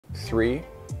3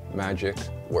 magic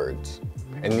words.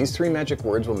 And these 3 magic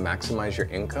words will maximize your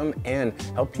income and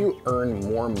help you earn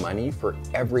more money for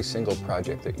every single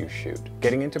project that you shoot.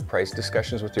 Getting into price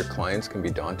discussions with your clients can be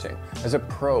daunting. As a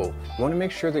pro, you want to make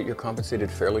sure that you're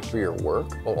compensated fairly for your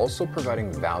work while also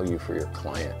providing value for your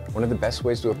client. One of the best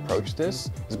ways to approach this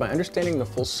is by understanding the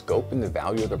full scope and the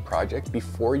value of the project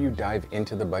before you dive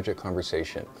into the budget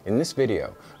conversation. In this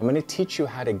video, I'm going to teach you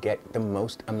how to get the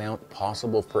most amount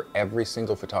possible for every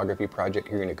single photography project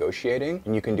you're negotiating,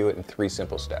 and you can do it in 3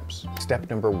 simple steps. Step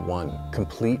number 1,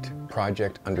 complete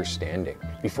project understanding.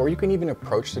 Before you can even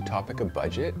approach the topic of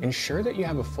budget, ensure that you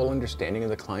have a full understanding of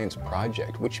the client's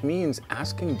project, which means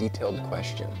asking detailed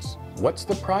questions. What's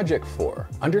the project for?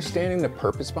 Understanding the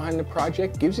purpose behind the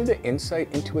project gives you the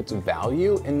insight into its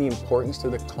value and the importance to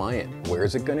the client. Where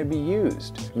is it going to be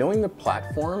used? Knowing the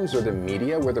platforms or the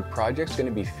media where the project's going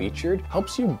to be featured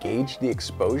helps you gauge the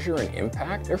exposure and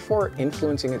impact, therefore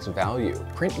influencing its value.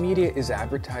 Print media is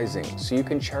advertising, so you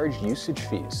can charge usage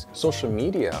fees. Social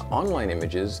media, online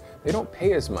images, they don't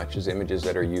pay as much as images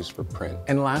that are used for print.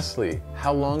 And lastly,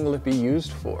 how long will it be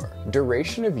used for?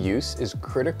 Duration of use is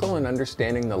critical in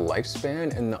understanding the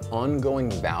lifespan and the ongoing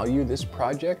value this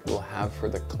project will have for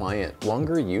the client.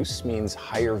 Longer use means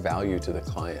higher value to the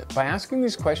client. By asking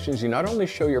these questions, you not only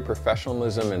show your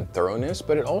professionalism and thoroughness,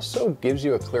 but it also gives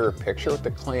you a clearer picture of what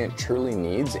the client truly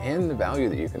needs and the value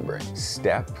that you can bring.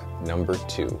 Step number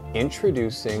 2,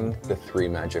 introducing the 3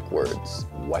 magic words.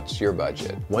 What's your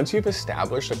budget? Once you've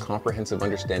established a comprehensive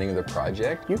understanding of the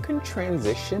project, you can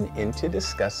transition into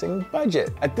discussing budget.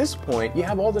 At this point, you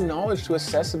have all the knowledge to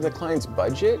assess if the client's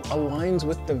budget aligns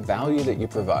with the value that you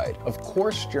provide. Of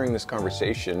course, during this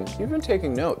conversation, you've been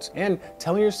taking notes and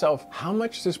telling yourself how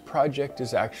much this project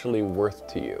is actually worth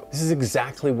to you. This is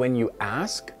exactly when you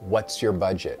ask, what's your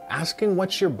budget? Asking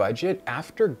what's your budget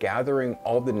after gathering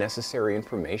all the necessary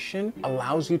information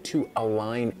allows you to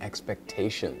align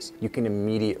expectations. You can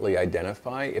immediately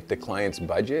identify if the client's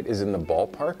budget is in the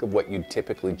ballpark of what you'd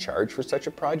typically charge for such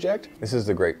a project. This is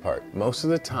the great part. Most of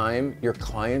the time, your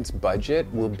client's budget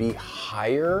will be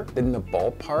higher than the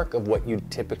ballpark of what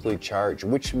you'd typically charge,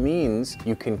 which means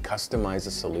you can customize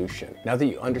a solution. Now that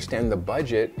you understand the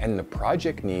budget and the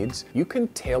project needs, you can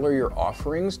tailor your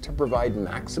offerings to provide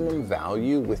maximum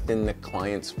value within the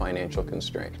client's financial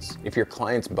constraints. If your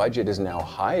client's budget is now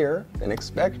higher than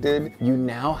expected, you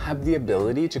now have the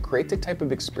ability to create the type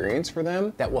of experience for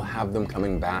them that will have them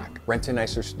coming back. Rent a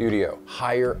nicer studio,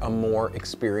 hire a more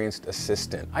experienced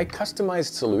assistant. I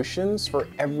customized solutions for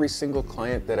every single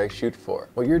client that I shoot for.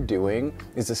 What you're doing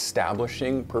is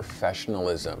establishing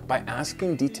professionalism. By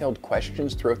asking detailed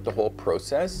questions throughout the whole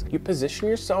process, you position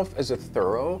yourself as a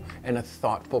thorough and a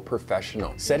thoughtful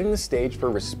professional, setting the stage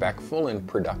for respectful and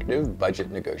productive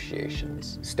budget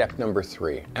negotiations. Step number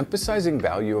 3, emphasizing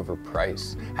value over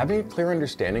price. Having a clear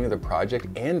understanding of the project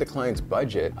and the client's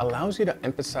budget allows you to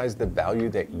emphasize the value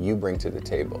that you bring to the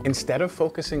table. Instead of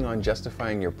focusing on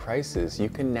justifying your prices, you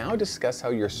can now discuss how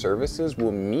your services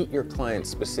will meet your client's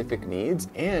specific needs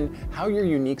and how your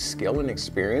unique skill and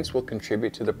experience will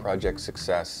contribute to the project's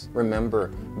success.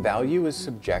 Remember, value is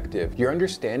subjective. Your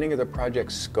understanding of the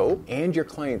project's scope and your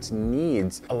client's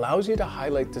needs allows you to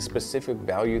highlight the specific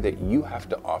value that you have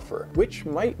to offer, which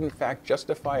might in fact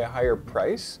justify a higher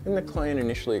price than the client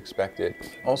initially expected.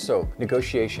 Also,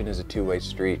 negotiation is a two-way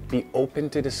street. Be open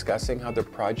to discussing how the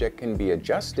project can be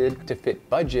adjusted to fit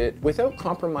budget without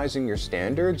compromising your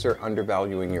standards or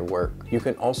undervaluing your work. You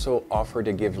can also offer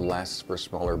to give less for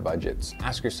smaller budgets.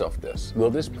 Ask yourself this: will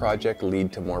this project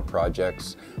lead to more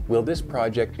projects? Will this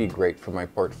project be great for my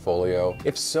portfolio?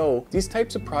 If so, these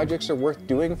types of projects are worth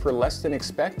doing for less than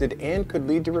expected and could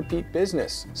lead to repeat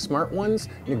business. Smart ones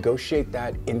negotiate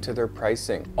that into their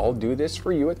pricing. I'll do this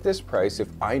for you at this price if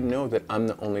I know that I'm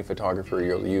the only photographer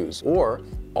you'll use. Or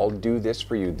I'll do this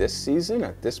for you this season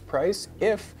at this price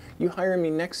if you hire me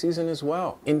next season as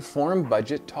well. Informed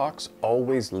budget talks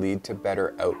always lead to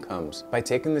better outcomes. By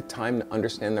taking the time to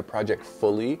understand the project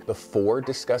fully before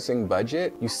discussing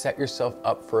budget, you set yourself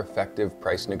up for effective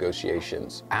price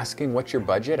negotiations. Asking what's your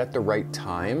budget at the right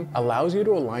time allows you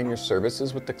to align your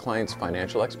services with the client's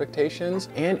financial expectations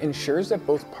and ensures that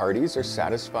both parties are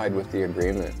satisfied with the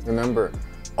agreement. Remember,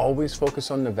 always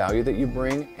focus on the value that you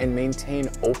bring and maintain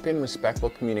open, respectful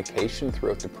communication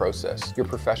throughout the process. Your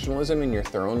professionalism and your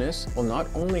thoroughness will not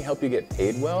only help you get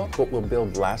paid well, but will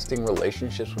build lasting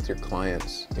relationships with your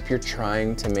clients. If you're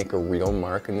trying to make a real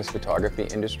mark in this photography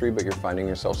industry, but you're finding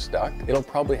yourself stuck, it'll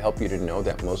probably help you to know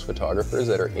that most photographers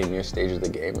that are in your stage of the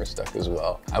game are stuck as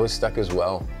well. I was stuck as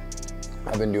well.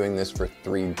 I've been doing this for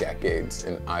 3 decades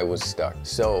and I was stuck.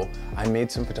 So I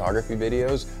made some photography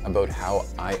videos about how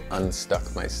I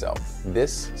unstuck myself.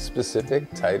 This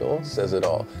specific title says it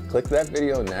all. Click that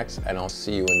video next and I'll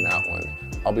see you in that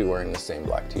one. I'll be wearing the same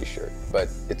black t-shirt, but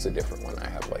it's a different one. I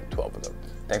have like 12 of them.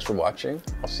 Thanks for watching.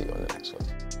 I'll see you in the next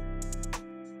one.